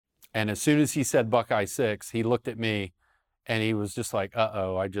And as soon as he said Buckeye 6, he looked at me and he was just like,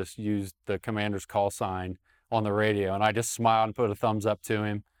 uh-oh, I just used the commander's call sign on the radio. And I just smiled and put a thumbs up to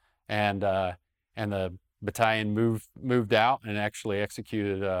him. And the battalion moved out and actually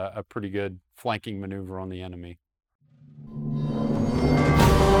executed a pretty good flanking maneuver on the enemy.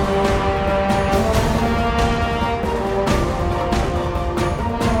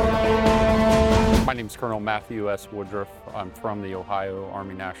 My name is Colonel Matthew S. Woodruff. I'm from the Ohio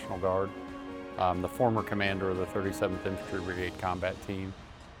Army National Guard. I'm the former commander of the 37th Infantry Brigade Combat Team.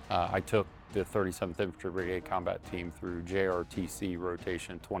 I took the 37th Infantry Brigade Combat Team through JRTC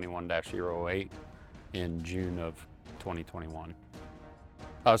Rotation 21-08 in June of 2021.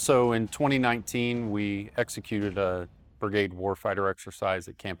 So in 2019, we executed a brigade warfighter exercise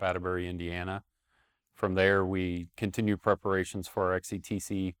at Camp Atterbury, Indiana. From there, we continued preparations for our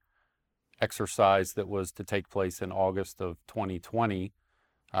XCTC exercise that was to take place in August of 2020.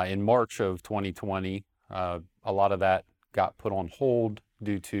 In March of 2020, a lot of that got put on hold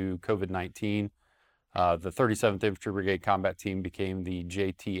due to COVID-19. The 37th Infantry Brigade Combat Team became the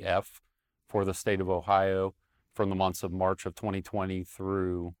JTF for the state of Ohio from the months of March of 2020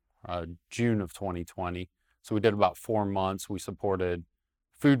 through June of 2020. So we did about 4 months. We supported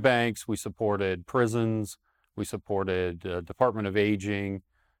food banks, we supported prisons, we supported Department of Aging,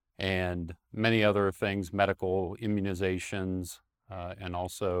 and many other things, medical immunizations, and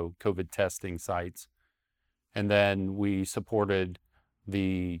also COVID testing sites. And then we supported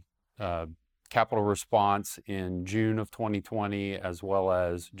the capital response in June of 2020 as well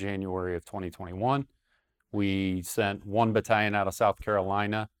as January of 2021. We sent 1 battalion out of South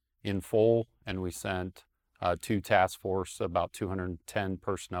Carolina in full, and we sent 2 task force, about 210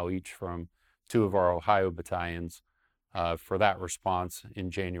 personnel each from 2 of our Ohio battalions for that response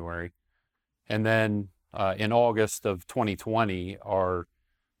in January. And then in August of 2020, our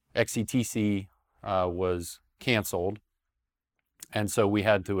XCTC was canceled. And so we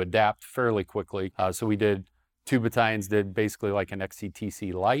had to adapt fairly quickly. So we did 2 battalions did basically like an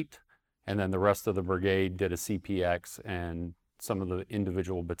XCTC light, and then the rest of the brigade did a CPX, and some of the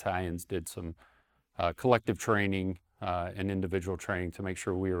individual battalions did some collective training and individual training to make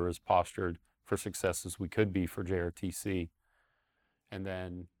sure we were as postured for success as we could be for JRTC. And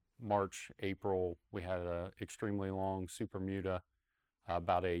then March, April, we had an extremely long Super Muta,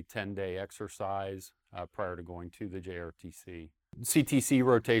 about a 10-day exercise prior to going to the JRTC. CTC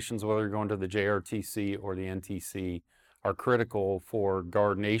rotations, whether you're going to the JRTC or the NTC, are critical for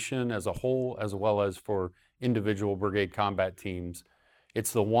Guard Nation as a whole, as well as for individual brigade combat teams.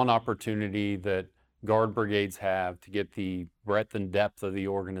 It's the one opportunity that Guard brigades have to get the breadth and depth of the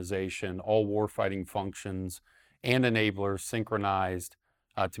organization, all warfighting functions and enablers synchronized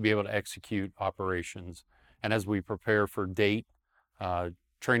to be able to execute operations. And as we prepare for date,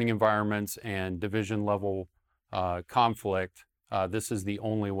 training environments, and division level conflict, this is the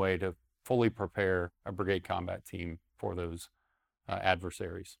only way to fully prepare a brigade combat team for those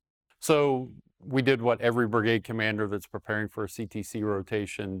adversaries. So we did what every brigade commander that's preparing for a CTC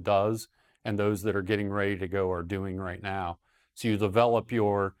rotation does, and those that are getting ready to go are doing right now. So you develop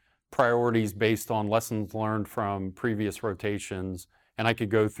your priorities based on lessons learned from previous rotations, and I could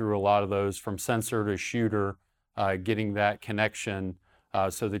go through a lot of those from sensor to shooter, getting that connection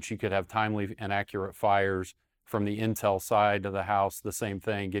so that you could have timely and accurate fires. From the intel side of the house, the same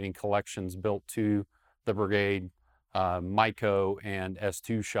thing, getting collections built to the brigade, MICO and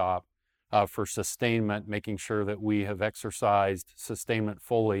S2 shop for sustainment, making sure that we have exercised sustainment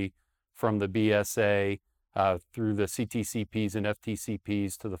fully from the BSA through the CTCPs and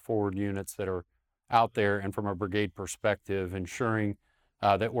FTCPs to the forward units that are out there, and from a brigade perspective, ensuring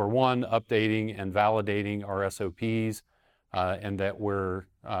that we're, 1, updating and validating our SOPs, and that we're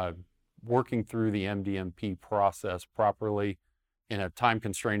working through the MDMP process properly in a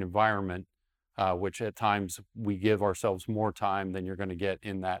time-constrained environment, which at times we give ourselves more time than you're going to get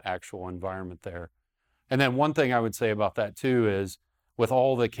in that actual environment there. And then one thing I would say about that too is, with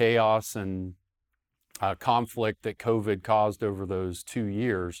all the chaos and conflict that COVID caused over those 2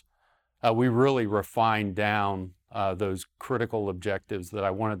 years, we really refined down those critical objectives that I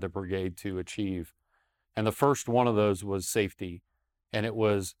wanted the brigade to achieve. And the first one of those was safety. And it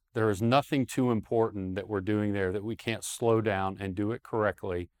was, there is nothing too important that we're doing there that we can't slow down and do it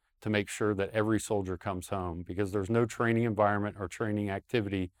correctly to make sure that every soldier comes home, because there's no training environment or training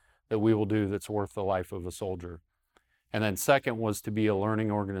activity that we will do that's worth the life of a soldier. And then second was to be a learning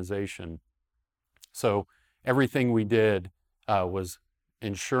organization. So everything we did was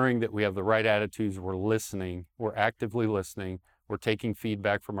ensuring that we have the right attitudes, we're listening, we're actively listening, we're taking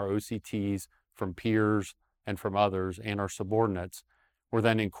feedback from our OCTs, from peers, and from others, and our subordinates. we're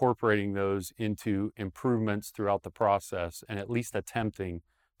then incorporating those into improvements throughout the process and at least attempting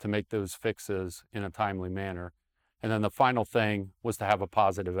to make those fixes in a timely manner. And then the final thing was to have a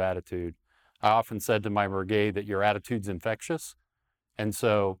positive attitude. I often said to my brigade that your attitude's infectious. And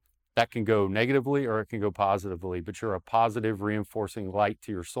so that can go negatively or it can go positively, but you're a positive reinforcing light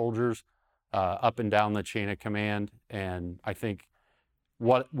to your soldiers up and down the chain of command. And I think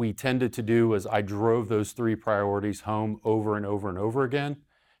what we tended to do was I drove those 3 priorities home over and over and over again.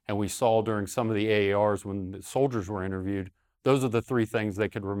 And we saw during some of the AARs when the soldiers were interviewed, those are the 3 things they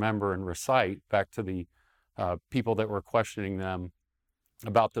could remember and recite back to the people that were questioning them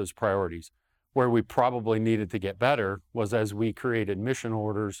about those priorities. Where we probably needed to get better was as we created mission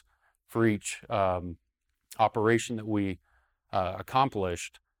orders for each operation that we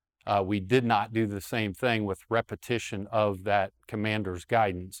accomplished, we did not do the same thing with repetition of that commander's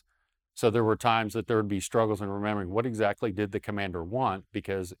guidance. So there were times that there would be struggles in remembering what exactly did the commander want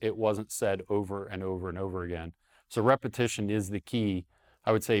because it wasn't said over and over and over again. So repetition is the key.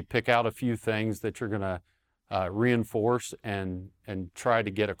 I would say pick out a few things that you're going to reinforce and try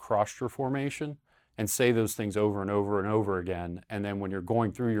to get across your formation and say those things over and over and over again. And then when you're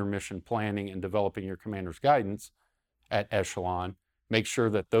going through your mission planning and developing your commander's guidance at echelon, make sure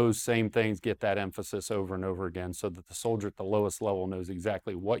that those same things get that emphasis over and over again so that the soldier at the lowest level knows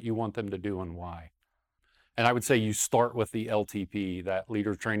exactly what you want them to do and why. And I would say you start with the LTP, that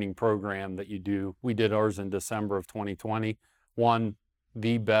leader training program that you do. We did ours in December of 2020.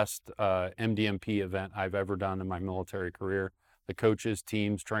 The best MDMP event I've ever done in my military career. The coaches,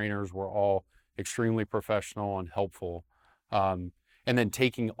 teams, trainers were all extremely professional and helpful. And then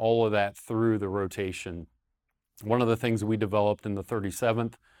taking all of that through the rotation. One of the things we developed in the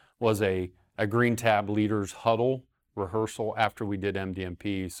 37th was a green tab leaders huddle rehearsal after we did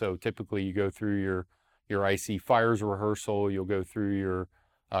MDMP. So typically you go through your IC fires rehearsal, you'll go through your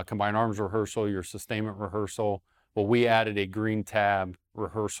combined arms rehearsal, your sustainment rehearsal. Well, we added a green tab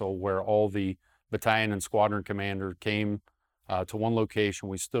rehearsal where all the battalion and squadron commander came to one location.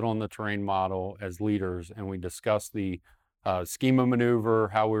 We stood on the terrain model as leaders and we discussed the schema maneuver,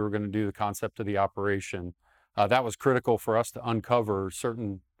 how we were going to do the concept of the operation. That was critical for us to uncover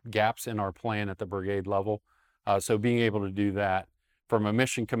certain gaps in our plan at the brigade level. So being able to do that from a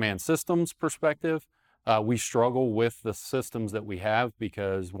mission command systems perspective, we struggle with the systems that we have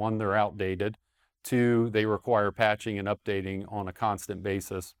because 1, they're outdated. 2, they require patching and updating on a constant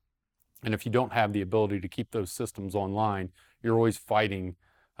basis. And if you don't have the ability to keep those systems online, you're always fighting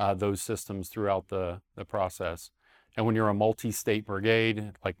those systems throughout the process. And when you're a multi-state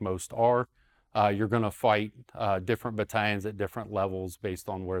brigade, like most are, you're going to fight different battalions at different levels based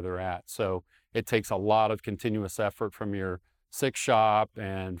on where they're at. So it takes a lot of continuous effort from your 6 shop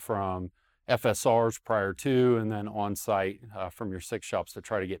and from FSRs prior to, and then on site from your 6 shops to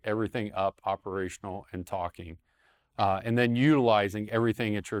try to get everything up operational and talking. And then utilizing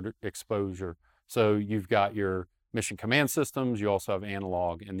everything at your exposure. So you've got your mission command systems, you also have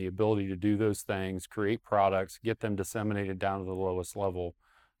analog, and the ability to do those things, create products, get them disseminated down to the lowest level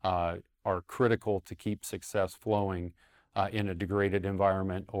are critical to keep success flowing in a degraded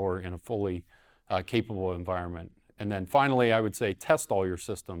environment or in a fully capable environment. And then finally, I would say test all your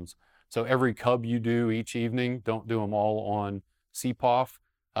systems. So every cub you do each evening, don't do them all on CPOF.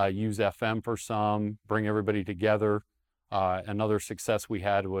 Use FM for some, bring everybody together. Another success we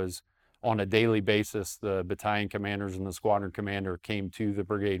had was on a daily basis, the battalion commanders and the squadron commander came to the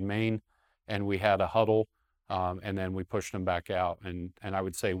brigade main and we had a huddle and then we pushed them back out. And I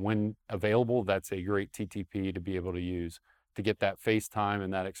would say when available, that's a great TTP to be able to use to get that face time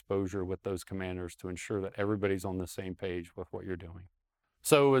and that exposure with those commanders to ensure that everybody's on the same page with what you're doing.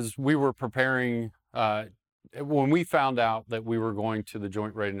 So as we were preparing, when we found out that we were going to the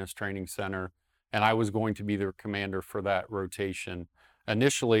Joint Readiness Training Center and I was going to be the commander for that rotation,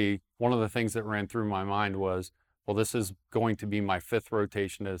 initially, one of the things that ran through my mind was, well, this is going to be my 5th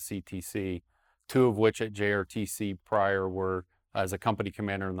rotation as CTC, 2 of which at JRTC prior were as a company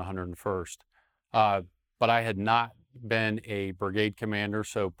commander in the 101st. But I had not been a brigade commander,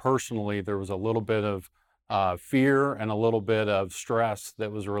 so personally there was a little bit of fear and a little bit of stress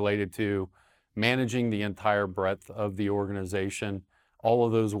that was related to managing the entire breadth of the organization, all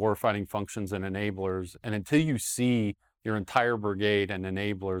of those warfighting functions and enablers. And until you see your entire brigade and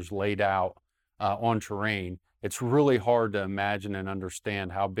enablers laid out on terrain, it's really hard to imagine and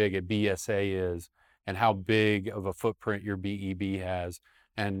understand how big a BSA is and how big of a footprint your BEB has,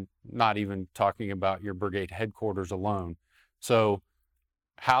 and not even talking about your brigade headquarters alone. So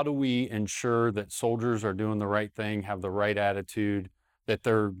how do we ensure that soldiers are doing the right thing, have the right attitude, that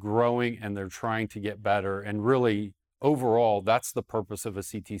they're growing and they're trying to get better, and really overall, that's the purpose of a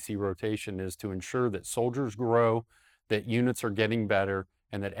CTC rotation, is to ensure that soldiers grow, that units are getting better,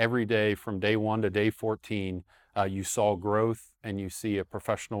 and that every day from day 1 to day 14, you saw growth and you see a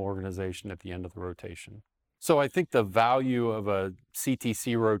professional organization at the end of the rotation. So I think the value of a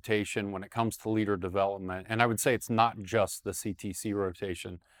CTC rotation when it comes to leader development, and I would say it's not just the CTC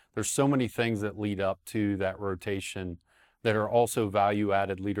rotation, there's so many things that lead up to that rotation that are also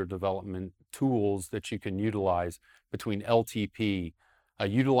value-added leader development tools that you can utilize between LTP,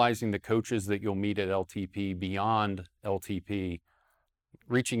 utilizing the coaches that you'll meet at LTP, beyond LTP,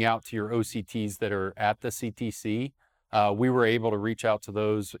 reaching out to your OCTs that are at the CTC. We were able to reach out to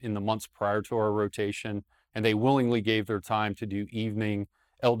those in the months prior to our rotation, and they willingly gave their time to do evening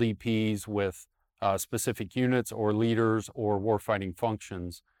LDPs with specific units or leaders or warfighting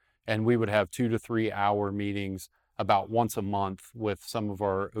functions. And we would have 2 to 3 hour meetings about once a month with some of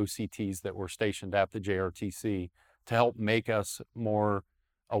our OCTs that were stationed at the JRTC to help make us more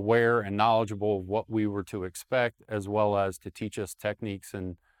aware and knowledgeable of what we were to expect, as well as to teach us techniques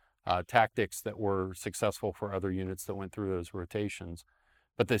and tactics that were successful for other units that went through those rotations.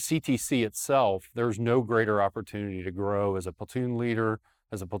 But the CTC itself, there's no greater opportunity to grow as a platoon leader,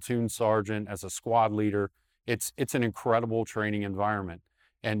 as a platoon sergeant, as a squad leader. It's an incredible training environment.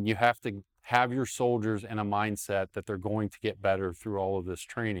 And you have to have your soldiers in a mindset that they're going to get better through all of this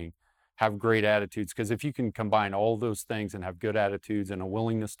training. Have great attitudes, because if you can combine all those things and have good attitudes and a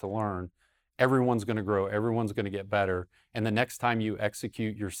willingness to learn, everyone's going to grow, everyone's going to get better. And the next time you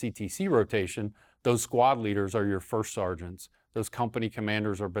execute your CTC rotation, those squad leaders are your first sergeants. Those company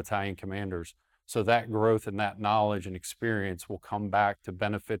commanders are battalion commanders. So that growth and that knowledge and experience will come back to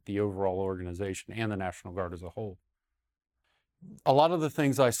benefit the overall organization and the National Guard as a whole. A lot of the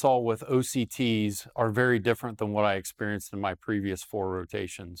things I saw with OCTs are very different than what I experienced in my previous 4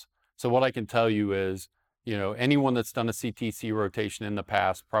 rotations. So what I can tell you is, anyone that's done a CTC rotation in the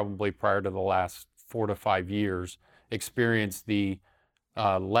past, probably prior to the last 4 to 5 years, experienced the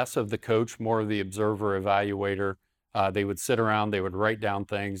less of the coach, more of the observer evaluator. They would sit around, they would write down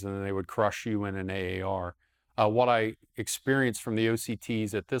things, and then they would crush you in an AAR. What I experienced from the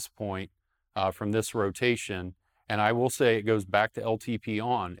OCTs at this point, from this rotation, and I will say it goes back to LTP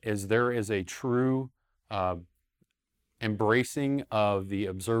on, is there is a true embracing of the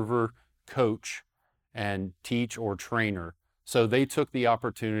observer coach and teach or trainer. So they took the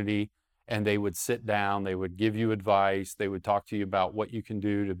opportunity and they would sit down, they would give you advice, they would talk to you about what you can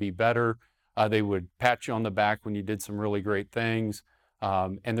do to be better. They would pat you on the back when you did some really great things.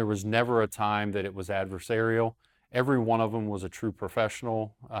 And there was never a time that it was adversarial. Every one of them was a true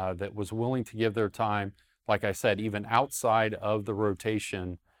professional that was willing to give their time, like I said, even outside of the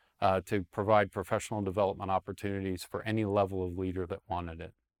rotation, to provide professional development opportunities for any level of leader that wanted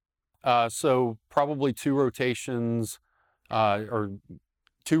it. So probably 2 rotations in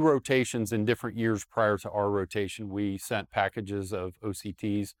different years prior to our rotation, we sent packages of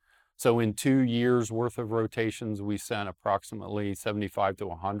OCTs. So in 2 years worth of rotations, we sent approximately 75 to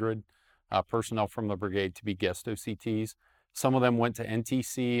 100 personnel from the brigade to be guest OCTs. Some of them went to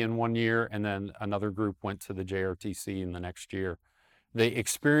NTC in 1 year, and then another group went to the JRTC in the next year. The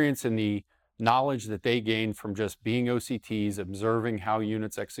experience and the knowledge that they gained from just being OCTs, observing how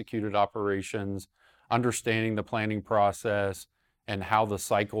units executed operations, understanding the planning process, and how the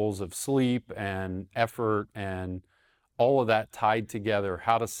cycles of sleep and effort and all of that tied together,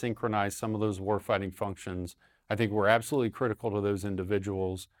 how to synchronize some of those warfighting functions, I think were absolutely critical to those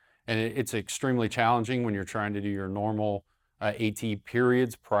individuals. And it's extremely challenging when you're trying to do your normal AT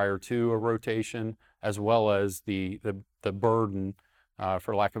periods prior to a rotation, as well as the burden,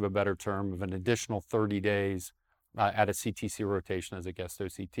 for lack of a better term, of an additional 30 days at a CTC rotation as a guest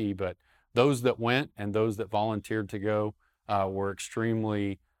OCT. But those that went and those that volunteered to go were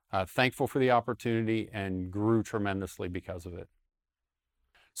extremely thankful for the opportunity and grew tremendously because of it.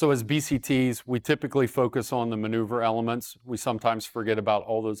 So as BCTs, we typically focus on the maneuver elements. We sometimes forget about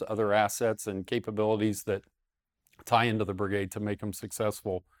all those other assets and capabilities that tie into the brigade to make them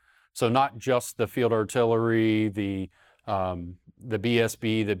successful. So not just the field artillery, the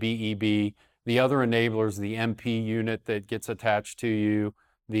BSB, the BEB, the other enablers, the MP unit that gets attached to you,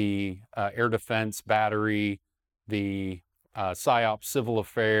 the air defense battery, the PSYOP civil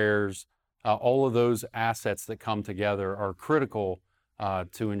affairs, all of those assets that come together are critical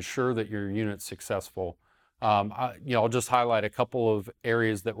to ensure that your unit's successful. I'll just highlight a couple of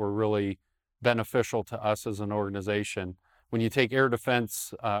areas that were really beneficial to us as an organization. When you take air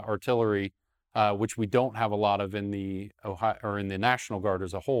defense artillery, which we don't have a lot of in the Ohio or in the National Guard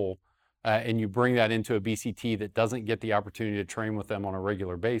as a whole, and you bring that into a BCT that doesn't get the opportunity to train with them on a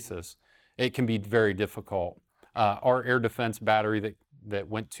regular basis, it can be very difficult. Our air defense battery that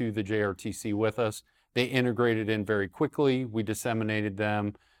went to the JRTC with us, they integrated in very quickly. We disseminated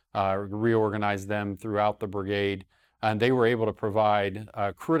them, reorganized them throughout the brigade, and they were able to provide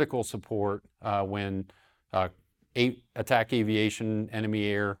critical support when attack aviation, enemy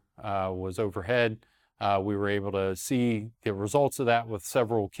air was overhead. We were able to see the results of that with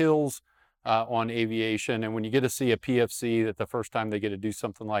several kills on aviation. And when you get to see a PFC that the first time they get to do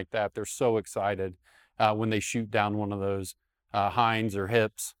something like that, they're so excited when they shoot down one of those hinds or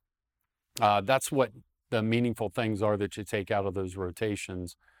hips. That's what the meaningful things are that you take out of those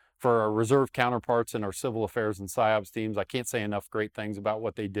rotations. For our reserve counterparts and our civil affairs and PSYOPs teams, I can't say enough great things about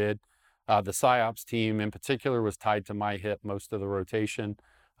what they did. The PSYOPs team in particular was tied to my hip most of the rotation.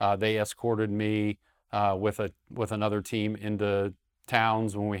 They escorted me with another team into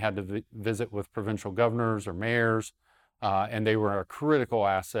towns when we had to visit with provincial governors or mayors, and they were a critical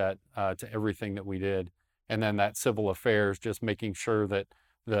asset to everything that we did. And then that civil affairs, just making sure that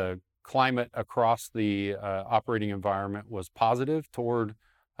the climate across the operating environment was positive toward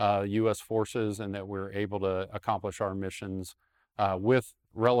U.S. forces, and that we're able to accomplish our missions with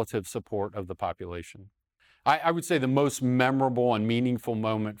relative support of the population. I would say the most memorable and meaningful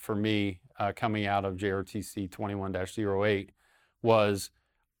moment for me coming out of JRTC 21-08 was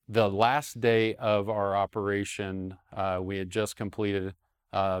the last day of our operation. We had just completed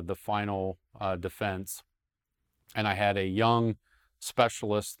the final defense, and I had a young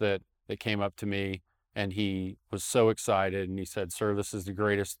specialist that came up to me, and he was so excited, and he said, "Sir, this is the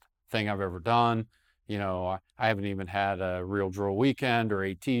greatest thing I've ever done. You know, I haven't even had a real drill weekend or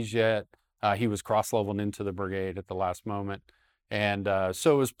ATs yet." He was cross-leveled into the brigade at the last moment. And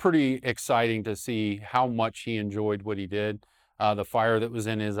so it was pretty exciting to see how much he enjoyed what he did. The fire that was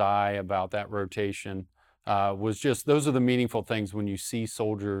in his eye about that rotation was just, those are the meaningful things when you see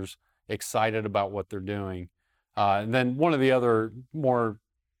soldiers excited about what they're doing. And then one of the other more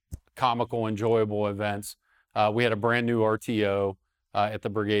comical, enjoyable events, we had a brand new RTO at the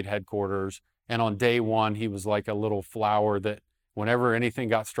brigade headquarters. And on day one, he was like a little flower that whenever anything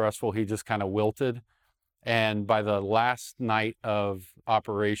got stressful, he just kind of wilted. And by the last night of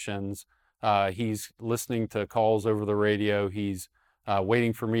operations, he's listening to calls over the radio. He's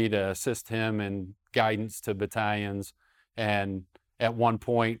waiting for me to assist him in guidance to battalions. And at one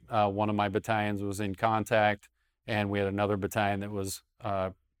point, one of my battalions was in contact, and we had another battalion that was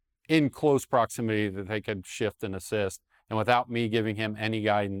in close proximity that they could shift and assist. And without me giving him any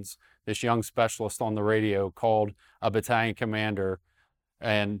guidance, this young specialist on the radio called a battalion commander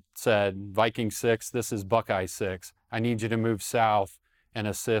and said, "Viking 6, this is Buckeye 6. I need you to move south and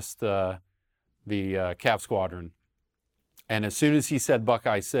assist the Cav Squadron." And as soon as he said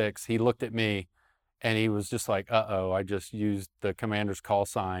Buckeye 6, he looked at me and he was just like, "Uh-oh, I just used the commander's call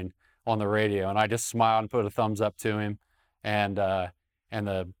sign on the radio." And I just smiled and put a thumbs up to him. And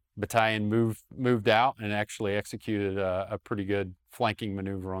the battalion moved out and actually executed a pretty good flanking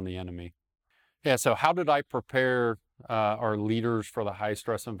maneuver on the enemy. Yeah, so how did I prepare our leaders for the high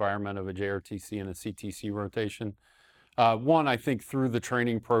stress environment of a JRTC and a CTC rotation? One, I think through the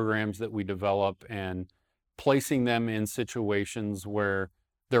training programs that we develop and placing them in situations where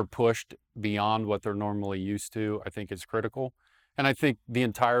they're pushed beyond what they're normally used to, I think is critical. And I think the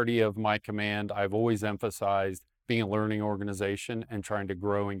entirety of my command, I've always emphasized being a learning organization and trying to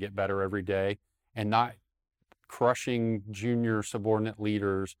grow and get better every day, and not crushing junior subordinate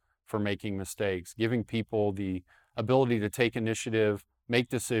leaders for making mistakes, giving people the ability to take initiative, make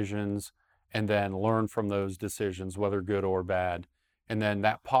decisions, and then learn from those decisions, whether good or bad. And then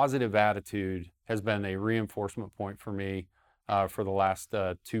that positive attitude has been a reinforcement point for me for the last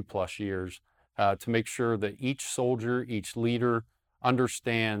 2+ years, to make sure that each soldier, each leader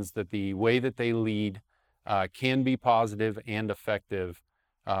understands that the way that they lead can be positive and effective,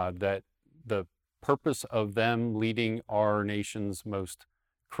 that the purpose of them leading our nation's most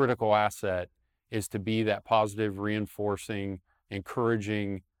critical asset is to be that positive, reinforcing,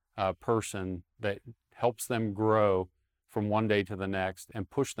 encouraging person that helps them grow from one day to the next and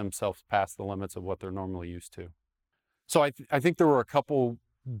push themselves past the limits of what they're normally used to. So I think there were a couple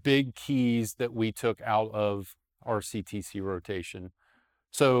big keys that we took out of our CTC rotation.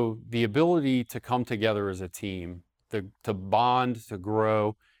 So the ability to come together as a team, to bond, to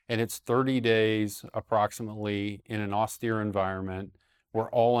grow, and it's 30 days approximately in an austere environment. We're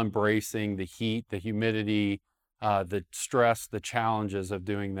all embracing the heat, the humidity, the stress, the challenges of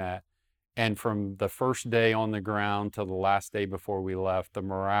doing that. And from the first day on the ground to the last day before we left, the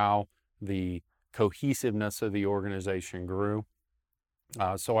morale, the cohesiveness of the organization grew.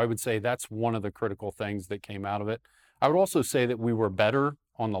 So I would say that's one of the critical things that came out of it. I would also say that we were better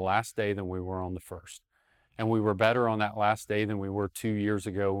on the last day than we were on the first. and we were better on that last day than we were 2 years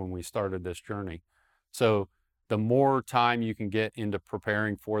ago when we started this journey. So the more time you can get into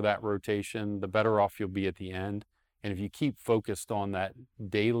preparing for that rotation, the better off you'll be at the end. And if you keep focused on that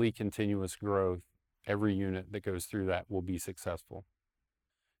daily continuous growth, every unit that goes through that will be successful.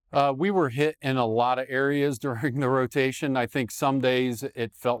 We were hit in a lot of areas during the rotation. I think some days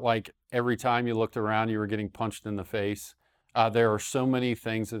it felt like every time you looked around, you were getting punched in the face. There are so many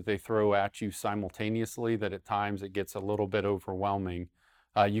things that they throw at you simultaneously that at times it gets a little bit overwhelming.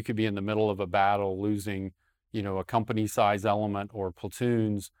 You could be in the middle of a battle losing, a company-size element or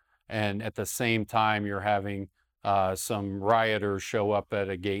platoons, and at the same time you're having some rioters show up at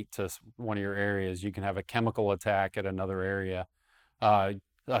a gate to one of your areas. You can have a chemical attack at another area.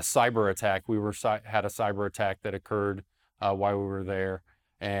 A cyber attack. We had a cyber attack that occurred while we were there,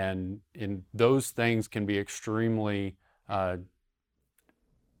 and those things can be extremely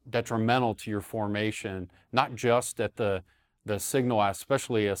detrimental to your formation, not just at the signal,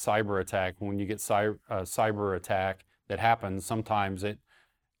 especially a cyber attack. When you get a cyber attack that happens, sometimes it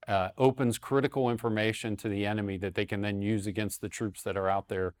opens critical information to the enemy that they can then use against the troops that are out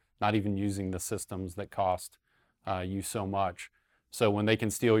there, not even using the systems that cost you so much. So when they can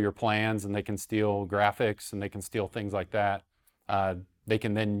steal your plans and they can steal graphics and they can steal things like that, they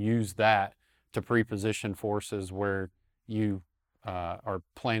can then use that to pre-position forces where you are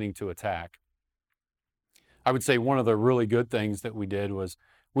planning to attack. I would say one of the really good things that we did was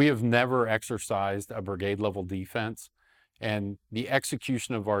we have never exercised a brigade level defense, and the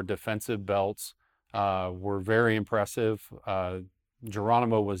execution of our defensive belts were very impressive.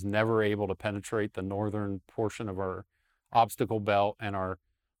 Geronimo was never able to penetrate the northern portion of our obstacle belt and our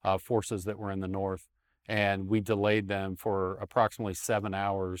forces that were in the north, and we delayed them for approximately 7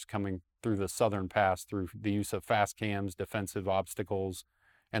 hours coming through the southern pass through the use of fast cams, defensive obstacles,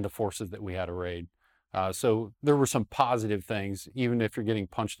 and the forces that we had to raid. So there were some positive things. Even if you're getting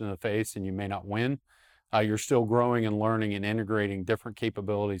punched in the face and you may not win, you're still growing and learning and integrating different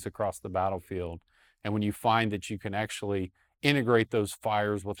capabilities across the battlefield. And when you find that you can actually integrate those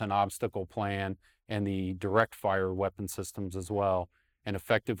fires with an obstacle plan and the direct fire weapon systems as well, and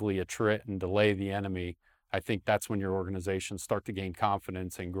effectively attrit and delay the enemy, I think that's when your organizations start to gain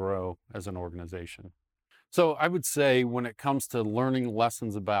confidence and grow as an organization. So I would say when it comes to learning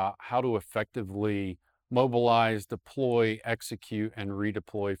lessons about how to effectively mobilize, deploy, execute, and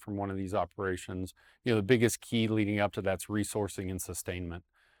redeploy from one of these operations, the biggest key leading up to that's resourcing and sustainment.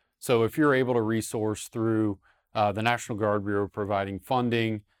 So if you're able to resource through the National Guard Bureau providing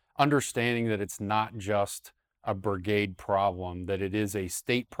funding, understanding that it's not just a brigade problem, that it is a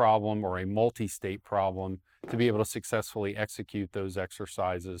state problem or a multi-state problem, to be able to successfully execute those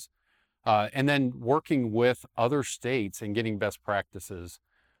exercises. And then working with other states and getting best practices.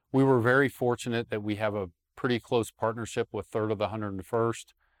 We were very fortunate that we have a pretty close partnership with 3rd of the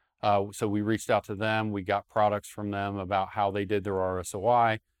 101st. So we reached out to them, we got products from them about how they did their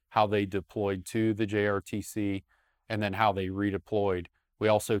RSOI, how they deployed to the JRTC, and then how they redeployed. We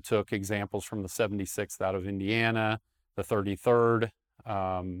also took examples from the 76th out of Indiana, the 33rd,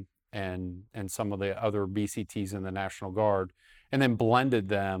 and some of the other BCTs in the National Guard, and then blended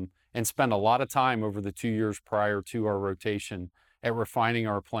them and spent a lot of time over the 2 years prior to our rotation at refining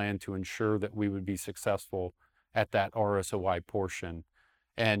our plan to ensure that we would be successful at that RSOI portion.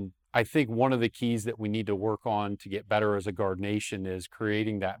 And I think one of the keys that we need to work on to get better as a Guard nation is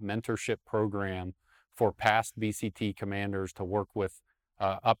creating that mentorship program for past BCT commanders to work with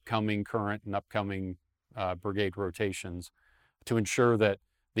upcoming, current, and upcoming brigade rotations to ensure that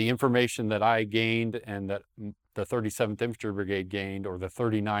the information that I gained and that the 37th Infantry Brigade gained, or the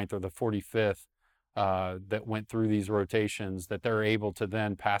 39th or the 45th that went through these rotations, that they're able to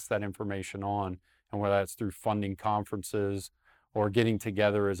then pass that information on, and whether that's through funding conferences or getting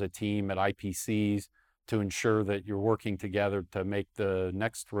together as a team at IPCs to ensure that you're working together to make the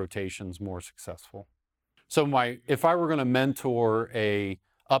next rotations more successful. So if I were going to mentor a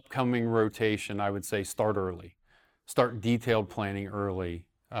upcoming rotation, I would say start early. Start detailed planning early.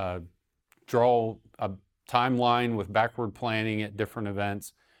 Draw a timeline with backward planning at different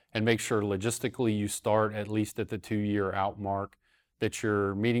events, and make sure logistically you start at least at the 2-year out mark, that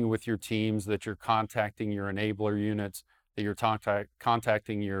you're meeting with your teams, that you're contacting your enabler units, that you're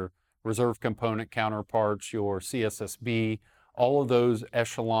contacting your reserve component counterparts, your CSSB, all of those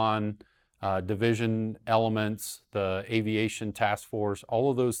echelon division elements, the aviation task force,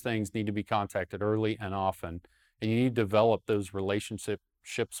 all of those things need to be contacted early and often. And you need to develop those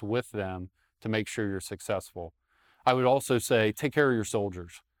relationships with them to make sure you're successful. I would also say take care of your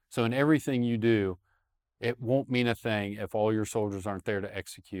soldiers. So in everything you do, it won't mean a thing if all your soldiers aren't there to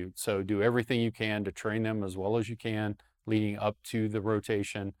execute. So do everything you can to train them as well as you can leading up to the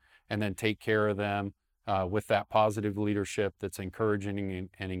rotation, and then take care of them with that positive leadership that's encouraging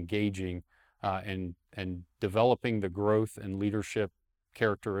and engaging, and developing the growth and leadership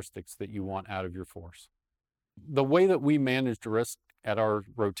characteristics that you want out of your force. The way that we managed risk at our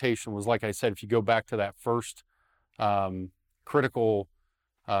rotation was, like I said, if you go back to that first critical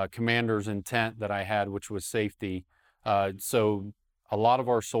commander's intent that I had, which was safety. So a lot of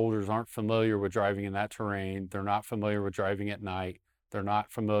our soldiers aren't familiar with driving in that terrain. They're not familiar with driving at night. They're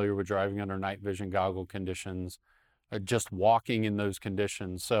not familiar with driving under night vision goggle conditions, just walking in those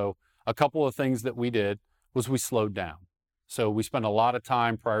conditions. So a couple of things that we did was we slowed down. So we spent a lot of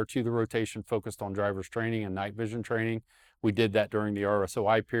time prior to the rotation focused on driver's training and night vision training. We did that during the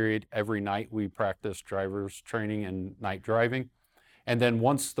RSOI period. Every night we practiced driver's training and night driving. And then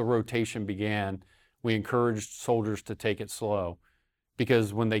once the rotation began, we encouraged soldiers to take it slow,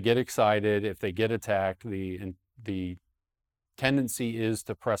 because when they get excited, if they get attacked, the tendency is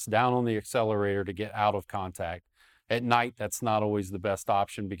to press down on the accelerator to get out of contact. At night, that's not always the best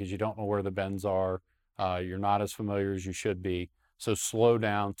option because you don't know where the bends are. You're not as familiar as you should be. So slow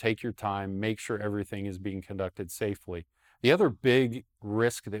down, take your time, make sure everything is being conducted safely. The other big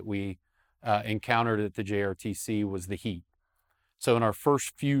risk that we encountered at the JRTC was the heat. So in our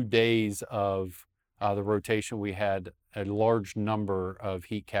first few days of the rotation, we had a large number of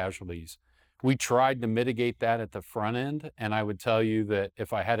heat casualties. We tried to mitigate that at the front end, and I would tell you that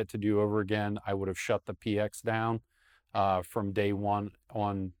if I had it to do over again, I would have shut the PX down from day one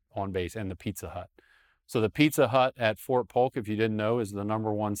on base, and the Pizza Hut. So the Pizza Hut at Fort Polk, if you didn't know, is the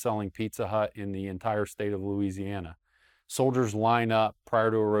 #1 selling Pizza Hut in the entire state of Louisiana. Soldiers line up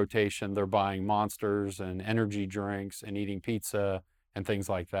prior to a rotation. They're buying Monsters and energy drinks and eating pizza and things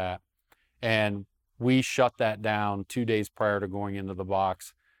like that. And we shut that down 2 days prior to going into the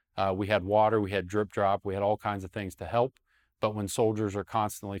box. We had water, we had drip drop, we had all kinds of things to help. But when soldiers are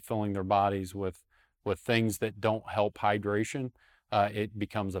constantly filling their bodies with things that don't help hydration, it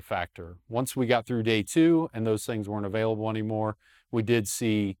becomes a factor. Once we got through day 2 and those things weren't available anymore, we did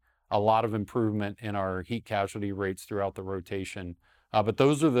see a lot of improvement in our heat casualty rates throughout the rotation. But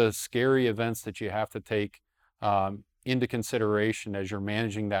those are the scary events that you have to take into consideration as you're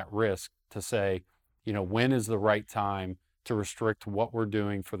managing that risk to say, when is the right time to restrict what we're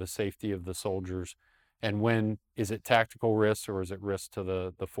doing for the safety of the soldiers, and when is it tactical risk or is it risk to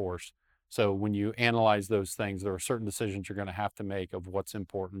the force? So when you analyze those things, there are certain decisions you're going to have to make of what's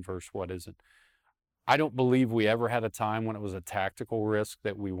important versus what isn't. I don't believe we ever had a time when it was a tactical risk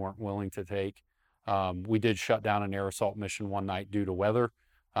that we weren't willing to take. We did shut down an air assault mission one night due to weather,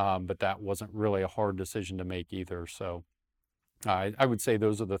 but that wasn't really a hard decision to make either. So I would say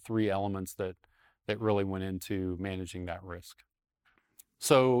those are the 3 elements that really went into managing that risk.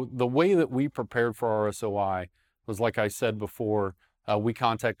 So the way that we prepared for RSOI was, like I said before, we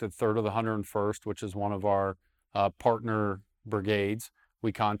contacted 3rd of the 101st, which is one of our partner brigades.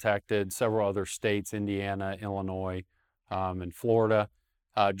 We contacted several other states, Indiana, Illinois, and Florida,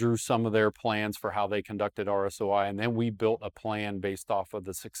 drew some of their plans for how they conducted RSOI, and then we built a plan based off of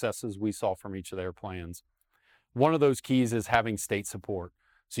the successes we saw from each of their plans. One of those keys is having state support.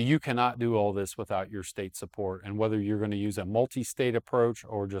 So you cannot do all this without your state support, and whether you're going to use a multi-state approach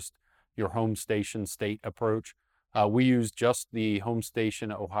or just your home station state approach, we used just the home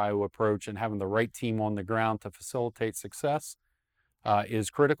station Ohio approach, and having the right team on the ground to facilitate success is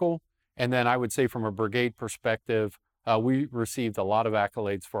critical. And then I would say from a brigade perspective, we received a lot of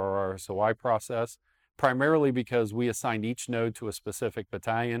accolades for our RSOI process, primarily because we assigned each node to a specific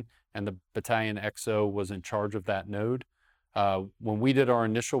battalion, and the battalion XO was in charge of that node. When we did our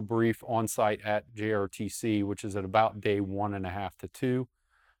initial brief on site at JRTC, which is at about day 1.5 to 2,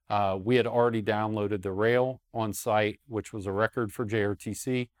 we had already downloaded the rail on site, which was a record for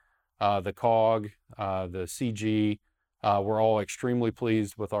JRTC. The COG, the CG, we're all extremely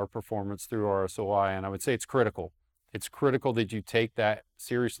pleased with our performance through RSOI, and I would say it's critical. It's critical that you take that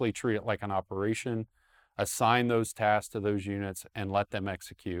seriously, treat it like an operation, assign those tasks to those units, and let them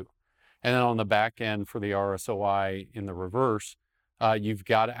execute. And then on the back end for the RSOI in the reverse, you've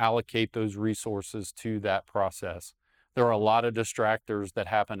got to allocate those resources to that process. There are a lot of distractors that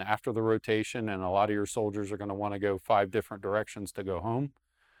happen after the rotation, and a lot of your soldiers are going to want to go 5 different directions to go home.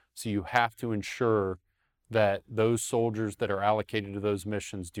 So you have to ensure that those soldiers that are allocated to those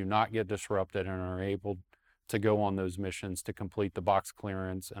missions do not get disrupted and are able to go on those missions to complete the box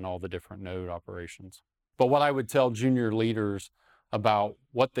clearance and all the different node operations. But what I would tell junior leaders about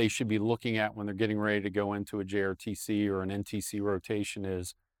what they should be looking at when they're getting ready to go into a JRTC or an NTC rotation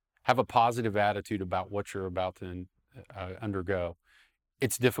is have a positive attitude about what you're about to undergo.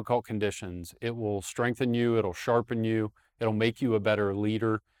 It's difficult conditions. It will strengthen you, it'll sharpen you, it'll make you a better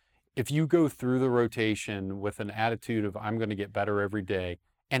leader. If you go through the rotation with an attitude of I'm going to get better every day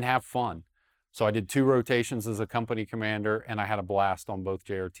and have fun. So I did 2 rotations as a company commander and I had a blast on both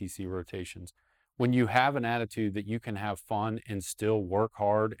JRTC rotations. When you have an attitude that you can have fun and still work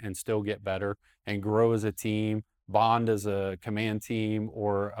hard and still get better and grow as a team, bond as a command team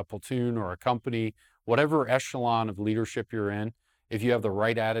or a platoon or a company, whatever echelon of leadership you're in, if you have the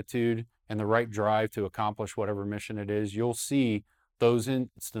right attitude and the right drive to accomplish whatever mission it is, you'll see those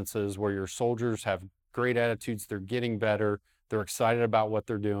instances where your soldiers have great attitudes, they're getting better, they're excited about what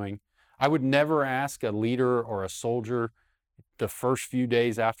they're doing. I would never ask a leader or a soldier the first few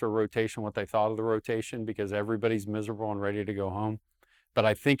days after a rotation what they thought of the rotation, because everybody's miserable and ready to go home. But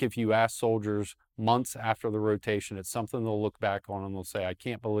I think if you ask soldiers months after the rotation, it's something they'll look back on and they'll say, I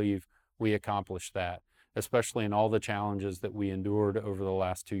can't believe we accomplished that, especially in all the challenges that we endured over the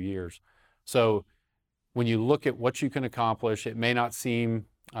last 2 years. So when you look at what you can accomplish, it may not seem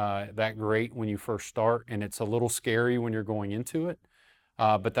that great when you first start, and it's a little scary when you're going into it,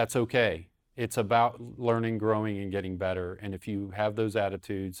 but that's okay. It's about learning, growing, and getting better. And if you have those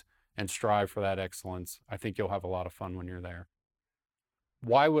attitudes and strive for that excellence, I think you'll have a lot of fun when you're there.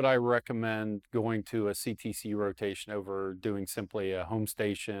 Why would I recommend going to a CTC rotation over doing simply a home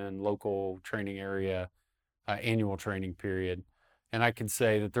station, local training area, annual training period? And I can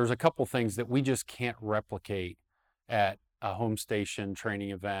say that there's a couple things that we just can't replicate at a home station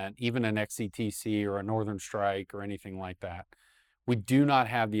training event, even an XCTC or a Northern Strike or anything like that. We do not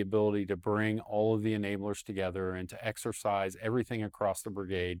have the ability to bring all of the enablers together and to exercise everything across the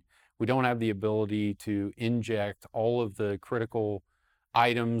brigade. We don't have the ability to inject all of the critical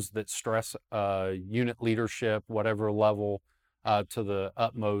items that stress unit leadership, whatever level, to the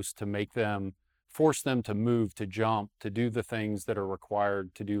utmost to make them, force them to move, to jump, to do the things that are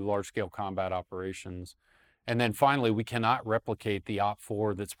required to do large-scale combat operations. And then finally, we cannot replicate the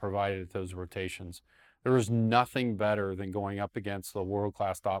OPFOR that's provided at those rotations. There is nothing better than going up against the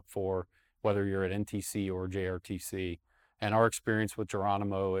world-class OPFOR, whether you're at NTC or JRTC. And our experience with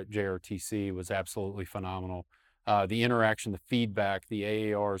Geronimo at JRTC was absolutely phenomenal. The interaction, the feedback, the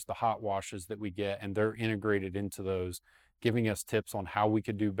AARs, the hot washes that we get, and they're integrated into those, giving us tips on how we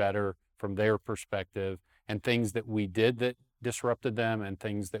could do better from their perspective, and things that we did that disrupted them, and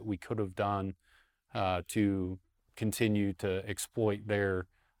things that we could have done to continue to exploit their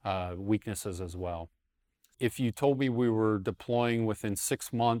weaknesses as well. If you told me we were deploying within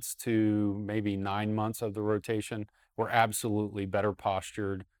 6 months to maybe 9 months of the rotation, we're absolutely better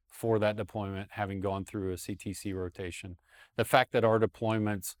postured for that deployment, having gone through a CTC rotation. The fact that our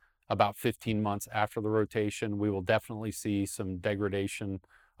deployments about 15 months after the rotation, we will definitely see some degradation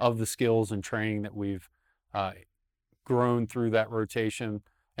of the skills and training that we've grown through that rotation.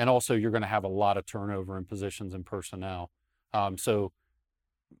 And also you're going to have a lot of turnover in positions and personnel. So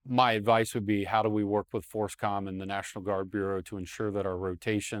my advice would be, how do we work with FORSCOM and the National Guard Bureau to ensure that our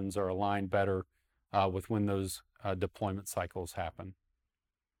rotations are aligned better with when those deployment cycles happen?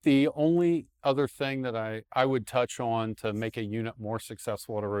 The only other thing that I would touch on to make a unit more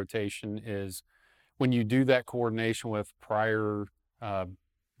successful at a rotation is when you do that coordination with prior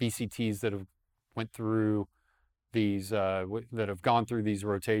BCTs that have went through these, that have gone through these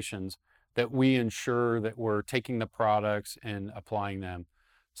rotations, that we ensure that we're taking the products and applying them.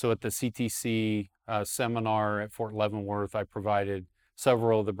 So at the CTC seminar at Fort Leavenworth, I provided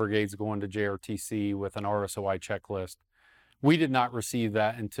several of the brigades going to JRTC with an RSOI checklist. We did not receive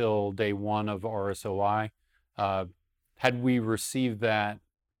that until day 1 of RSOI. Had we received that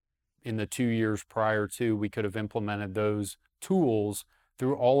in the 2 years prior to, we could have implemented those tools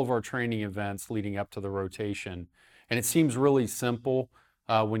through all of our training events leading up to the rotation. And it seems really simple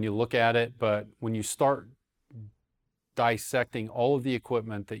when you look at it, but when you start dissecting all of the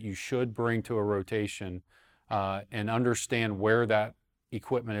equipment that you should bring to a rotation and understand where that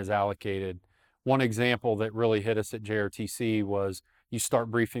equipment is allocated. One example that really hit us at JRTC was you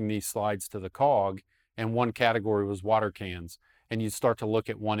start briefing these slides to the COG, and one category was water cans. And you'd start to look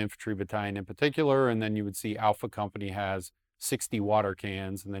at one infantry battalion in particular, and then you would see Alpha Company has 60 water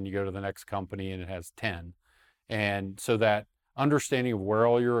cans, and then you go to the next company and it has 10. And so that understanding of where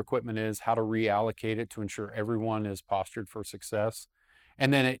all your equipment is, how to reallocate it to ensure everyone is postured for success.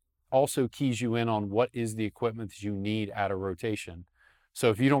 And then it also keys you in on what is the equipment that you need at a rotation. So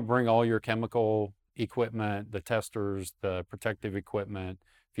if you don't bring all your chemical equipment, the testers, the protective equipment,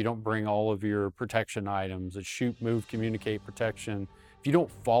 if you don't bring all of your protection items, the shoot, move, communicate, protection, if you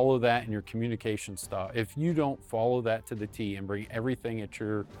don't follow that in your communication style, if you don't follow that to the T and bring everything at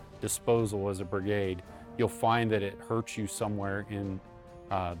your disposal as a brigade, you'll find that it hurts you somewhere in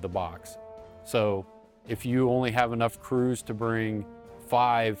the box. So if you only have enough crews to bring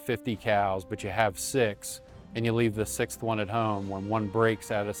 5 50 cals, but you have 6, and you leave the 6th one at home, when one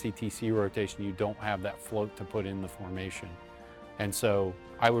breaks out of CTC rotation, you don't have that float to put in the formation. And so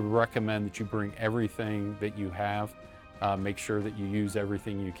I would recommend that you bring everything that you have, make sure that you use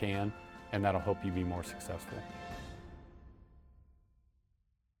everything you can, and that'll help you be more successful.